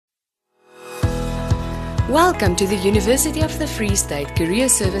Welcome to the University of the Free State Career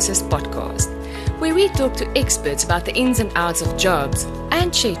Services podcast, where we talk to experts about the ins and outs of jobs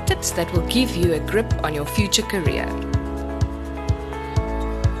and share tips that will give you a grip on your future career.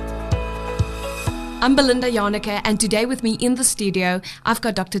 I'm Belinda Janeke, and today with me in the studio, I've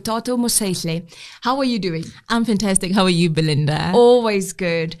got Dr. Thato Mosehle. How are you doing? I'm fantastic. How are you, Belinda? Always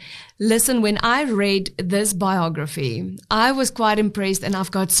good. Listen, when I read this biography, I was quite impressed, and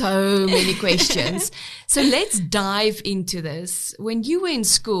I've got so many questions. So let's dive into this. When you were in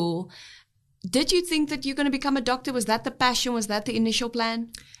school, did you think that you're going to become a doctor? Was that the passion? Was that the initial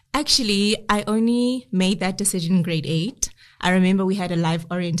plan? Actually, I only made that decision in grade 8. I remember we had a life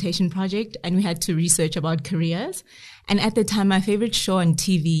orientation project and we had to research about careers. And at the time, my favorite show on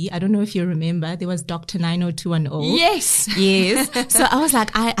TV, I don't know if you remember, there was Dr. 90210. Yes. Yes. So I was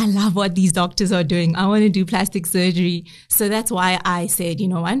like, I love what these doctors are doing. I want to do plastic surgery. So that's why I said, you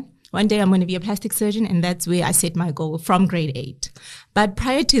know what? One day I'm going to be a plastic surgeon, and that's where I set my goal from grade 8. But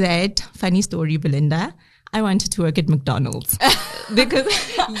prior to that, funny story, Belinda, I wanted to work at McDonald's because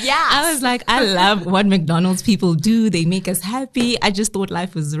I was like, I love what McDonald's people do. They make us happy. I just thought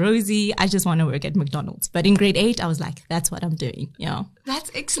life was rosy. I just want to work at McDonald's. But in grade 8, I was like, that's what I'm doing. You know, that's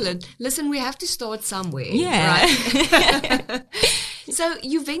excellent. Listen, we have to start somewhere. Yeah. Right? So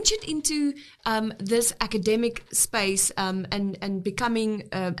you ventured into this academic space and becoming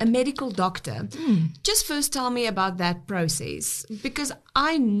a medical doctor. Just first tell me about that process, because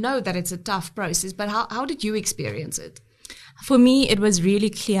I know that it's a tough process, but how did you experience it? For me, it was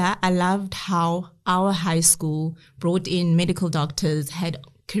really clear. I loved how our high school brought in medical doctors, had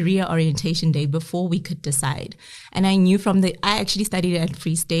career orientation day before we could decide. And I knew I actually studied at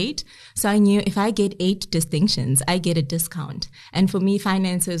Free State. So I knew if I get 8 distinctions, I get a discount. And for me,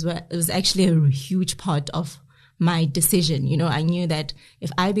 finances was actually a huge part of my decision. You know, I knew that if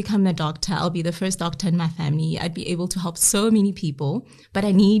I become a doctor, I'll be the first doctor in my family. I'd be able to help so many people, but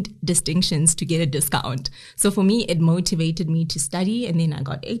I need distinctions to get a discount. So for me, it motivated me to study. And then I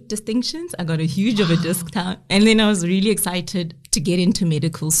got 8 distinctions. I got a huge of a discount. And then I was really excited to get into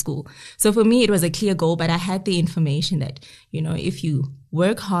medical school. So for me, it was a clear goal, but I had the information that, you know, if you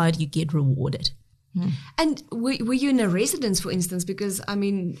work hard, you get rewarded. And were you in a residence, for instance? Because, I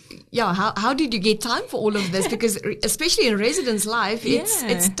mean, how did you get time for all of this? Because especially in residence life,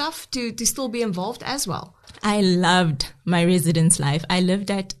 it's tough to still be involved as well. I loved my residence life. I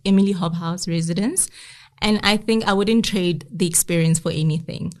lived at Emily Hobhouse Residence, and I think I wouldn't trade the experience for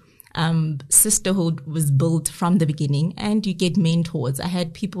anything. Sisterhood was built from the beginning, and you get mentors. I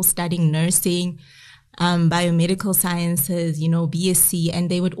had people studying nursing, biomedical sciences, you know, BSc, and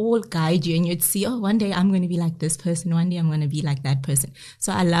they would all guide you, and you'd see, oh, one day I'm going to be like this person, one day I'm going to be like that person.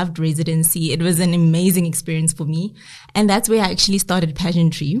 So I loved residency. It was an amazing experience for me. And that's where I actually started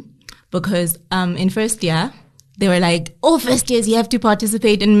pageantry, because in first year, they were like, all first years you have to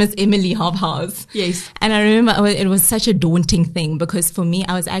participate in Miss Emily Hobhouse. Yes. And I remember it was such a daunting thing, because for me,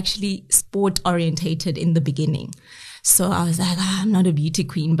 I was actually sport orientated in the beginning. So I was like, I'm not a beauty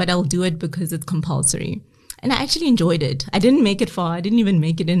queen, but I'll do it because it's compulsory. And I actually enjoyed it. I didn't make it far. I didn't even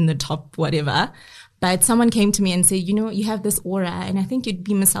make it in the top whatever. But someone came to me and said, you know, you have this aura, and I think you'd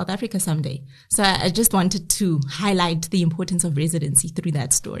be Miss South Africa someday. So I just wanted to highlight the importance of residency through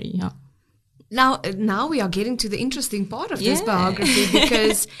that story. Yeah. Now we are getting to the interesting part of this biography,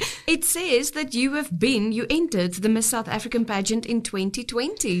 because it says that you entered the Miss South African pageant in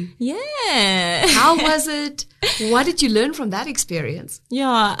 2020. Yeah. How was it? What did you learn from that experience?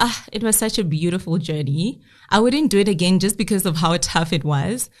 Yeah, it was such a beautiful journey. I wouldn't do it again just because of how tough it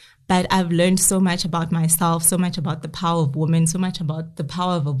was. But I've learned so much about myself, so much about the power of women, so much about the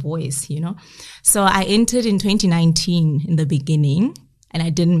power of a voice, you know. So I entered in 2019 in the beginning, and I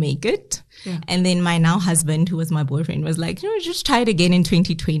didn't make it. Yeah. And then my now husband, who was my boyfriend, was like, you know, just try it again in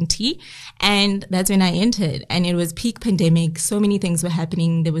 2020. And that's when I entered. And it was peak pandemic. So many things were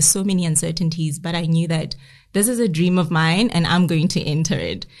happening. There were so many uncertainties, but I knew that this is a dream of mine and I'm going to enter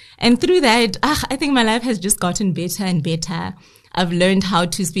it. And through that, I think my life has just gotten better and better. I've learned how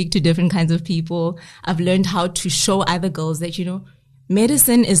to speak to different kinds of people. I've learned how to show other girls that, you know,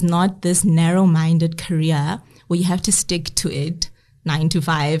 medicine is not this narrow-minded career where you have to stick to it 9 to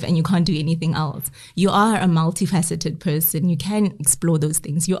 5 and you can't do anything else. You are a multifaceted person. You can explore those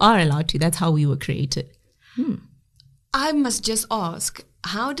things. You are allowed to. That's how we were created. I must just ask,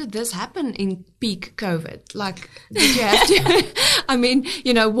 how did this happen in peak COVID? Like, did you have to, I mean,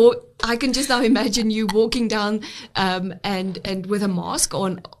 you know, I can just now imagine you walking down and with a mask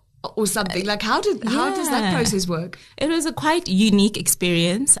on. or something? Like how does that process work? It was a quite unique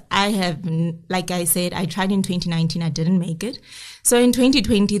experience. I have, like I said, I tried in 2019. I didn't make it. So in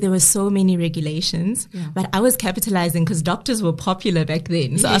 2020, there were so many regulations, but I was capitalizing because doctors were popular back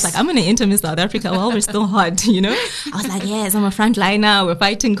then. So I was like, I'm going to enter Miss South Africa while we're still hot, you know? I was like, yes, I'm a frontliner. We're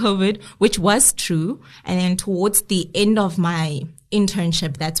fighting COVID, which was true. And then towards the end of my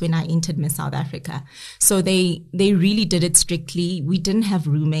internship, that's when I entered Miss South Africa. So they really did it strictly. We didn't have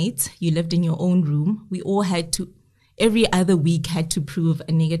roommates. You lived in your own room. We all had to, every other week had to prove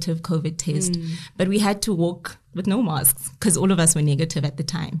a negative COVID test, but we had to walk with no masks because all of us were negative at the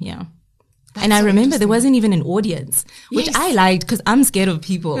time. Yeah. And I remember there wasn't even an audience, which I liked because I'm scared of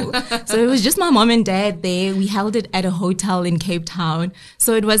people. So it was just my mom and dad there. We held it at a hotel in Cape Town.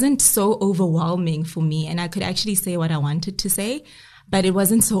 So it wasn't so overwhelming for me. And I could actually say what I wanted to say, but it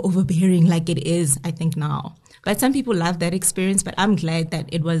wasn't so overbearing like it is, I think, now. But some people love that experience, but I'm glad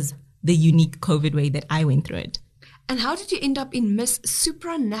that it was the unique COVID way that I went through it. And how did you end up in Miss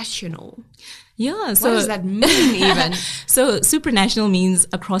Supranational? Yeah. So what does that mean even? So supranational means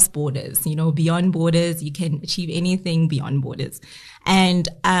across borders, you know, beyond borders. You can achieve anything beyond borders. And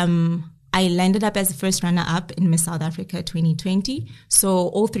I landed up as the first runner-up in Miss South Africa 2020. So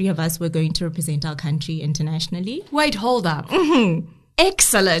all three of us were going to represent our country internationally. Wait, hold up. Mm-hmm.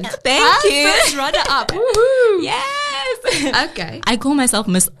 Excellent. Thank you. First runner-up. Woohoo. Yes. Okay. I call myself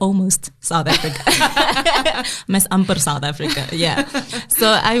Miss Almost South Africa. Miss Amper South Africa. Yeah. So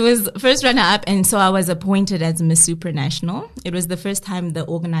I was first runner-up, and so I was appointed as Miss Supranational. It was the first time the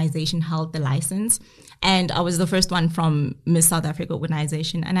organization held the license, and I was the first one from Miss South Africa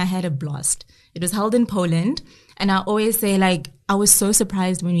organization, and I had a blast. It was held in Poland, and I always say, like, I was so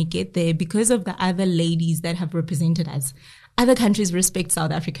surprised when we get there because of the other ladies that have represented us. Other countries respect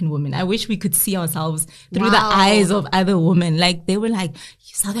South African women. I wish we could see ourselves through the eyes of other women. Like, they were like,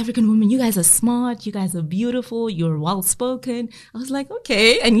 South African women, you guys are smart, you guys are beautiful, you're well-spoken. I was like,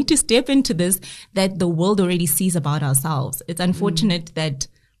 okay, I need to step into this that the world already sees about ourselves. It's unfortunate that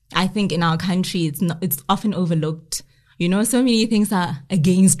I think in our country it's often overlooked. You know, so many things are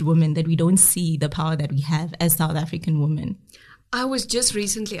against women that we don't see the power that we have as South African women. I was just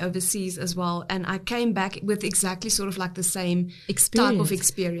recently overseas as well, and I came back with exactly sort of like the same type of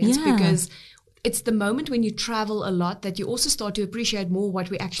experience, because it's the moment when you travel a lot that you also start to appreciate more what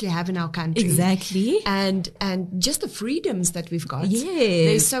we actually have in our country. Exactly. And just the freedoms that we've got. Yes.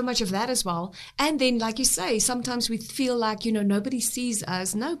 There's so much of that as well. And then, like you say, sometimes we feel like, you know, nobody sees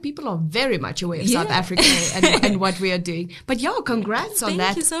us. No, people are very much aware of South Africa and what we are doing. But yeah, congrats on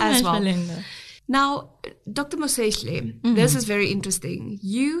that Thank you so as much, well. Belinda. Now, Dr. Mosehle, this is very interesting.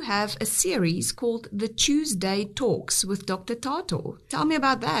 You have a series called The Tuesday Talks with Dr. Thato. Tell me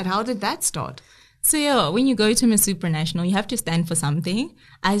about that. How did that start? So yeah, when you go to Miss Supranational, you have to stand for something.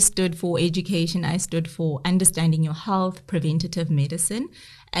 I stood for education. I stood for understanding your health, preventative medicine.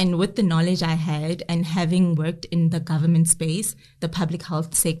 And with the knowledge I had and having worked in the government space, the public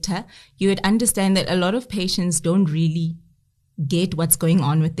health sector, you would understand that a lot of patients don't really get what's going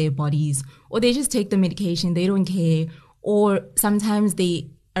on with their bodies, or they just take the medication, they don't care, or sometimes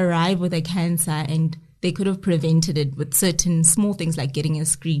they arrive with a cancer and they could have prevented it with certain small things like getting a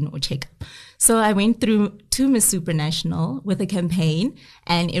screen or checkup. So I went through to Miss Supranational with a campaign,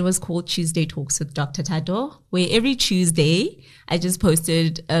 and it was called Tuesday Talks with Dr. Thato, where every Tuesday I just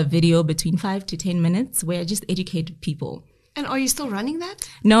posted a video between 5 to 10 minutes where I just educated people. And are you still running that?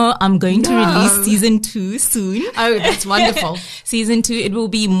 No, I'm going to release season 2 soon. Oh, that's wonderful. Season 2, it will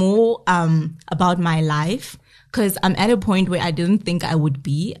be more about my life, because I'm at a point where I didn't think I would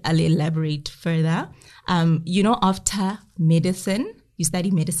be. I'll elaborate further. You know, after medicine, you study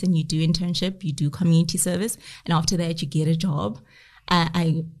medicine, you do internship, you do community service, and after that you get a job.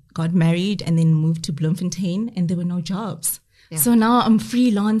 I got married and then moved to Bloemfontein, and there were no jobs. Yeah. So now I'm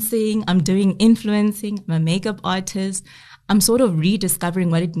freelancing, I'm doing influencing, I'm a makeup artist. I'm sort of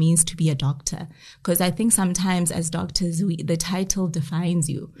rediscovering what it means to be a doctor, because I think sometimes as doctors, the title defines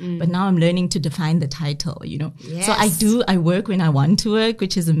you. But now I'm learning to define the title, you know. Yes. So I work when I want to work,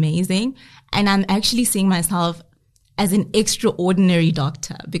 which is amazing. And I'm actually seeing myself as an extraordinary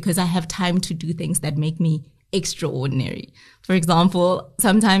doctor because I have time to do things that make me extraordinary. For example,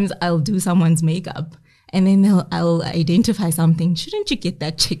 sometimes I'll do someone's makeup, and then I'll identify something. Shouldn't you get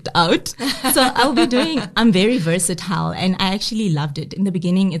that checked out? So I'm very versatile, and I actually loved it. In the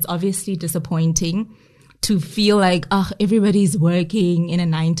beginning, it's obviously disappointing to feel like, everybody's working in a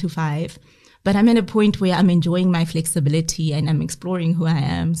 9 to 5. But I'm at a point where I'm enjoying my flexibility and I'm exploring who I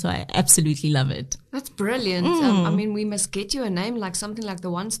am. So I absolutely love it. That's brilliant. I mean, we must get you a name like something like the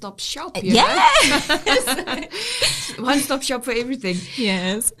One-Stop Shop. Yes. One-stop shop for everything.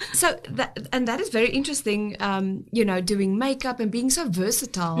 Yes. So that is very interesting, doing makeup and being so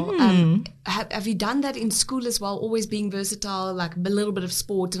versatile. Have you done that in school as well, always being versatile, like a little bit of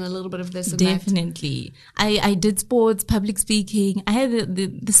sport and a little bit of this and Definitely. I did sports, public speaking. I had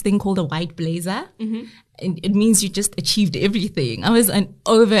this thing called a white blazer. Mm-hmm. It means you just achieved everything. I was an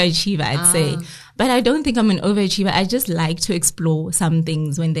overachiever, I'd say. But I don't think I'm an overachiever. I just like to explore some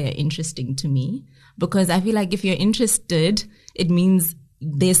things when they're interesting to me. Because I feel like if you're interested, it means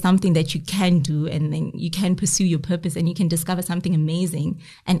there's something that you can do, and then you can pursue your purpose and you can discover something amazing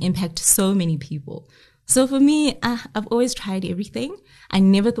and impact so many people. So for me, I've always tried everything. I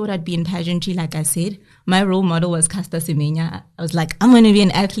never thought I'd be in pageantry, like I said. My role model was Caster Semenya. I was like, I'm going to be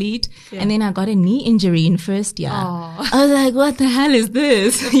an athlete. Yeah. And then I got a knee injury in first year. I was like, what the hell is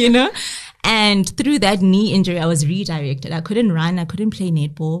this? And through that knee injury, I was redirected. I couldn't run. I couldn't play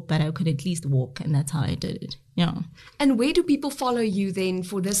netball, but I could at least walk. And that's how I did it. Yeah. And where do people follow you then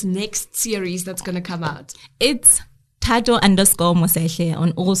for this next series that's going to come out? It's Thato Mosehle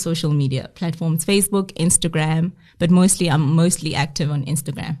on all social media platforms, Facebook, Instagram, but I'm mostly active on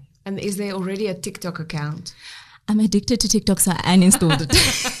Instagram. And is there already a TikTok account? I'm addicted to TikTok, so I uninstalled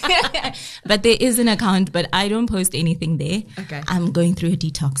it. But there is an account, but I don't post anything there. Okay. I'm going through a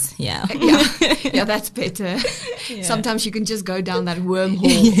detox. Yeah. Yeah, that's better. Yeah. Sometimes you can just go down that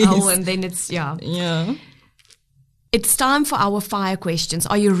wormhole and then it's, Yeah. It's time for our fire questions.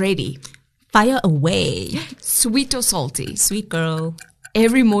 Are you ready? Fire away. Sweet or salty? Sweet girl.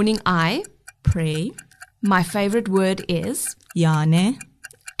 Every morning I pray. My favorite word is Yane.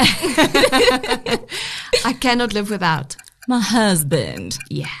 I cannot live without my husband.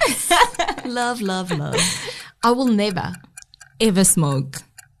 Yes. Love, love, love. I will never ever smoke.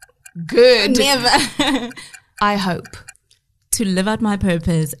 Good. Never. I hope to live out my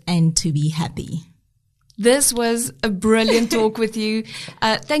purpose and to be happy. This was a brilliant talk with you.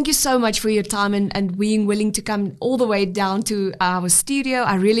 Thank you so much for your time and being willing to come all the way down to our studio.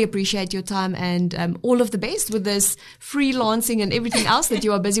 I really appreciate your time and all of the best with this freelancing and everything else that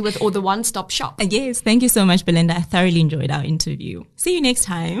you are busy with, or the one-stop shop. Yes, thank you so much, Belinda. I thoroughly enjoyed our interview. See you next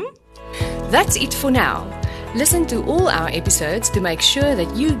time. That's it for now. Listen to all our episodes to make sure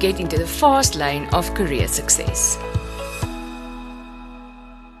that you get into the fast lane of career success.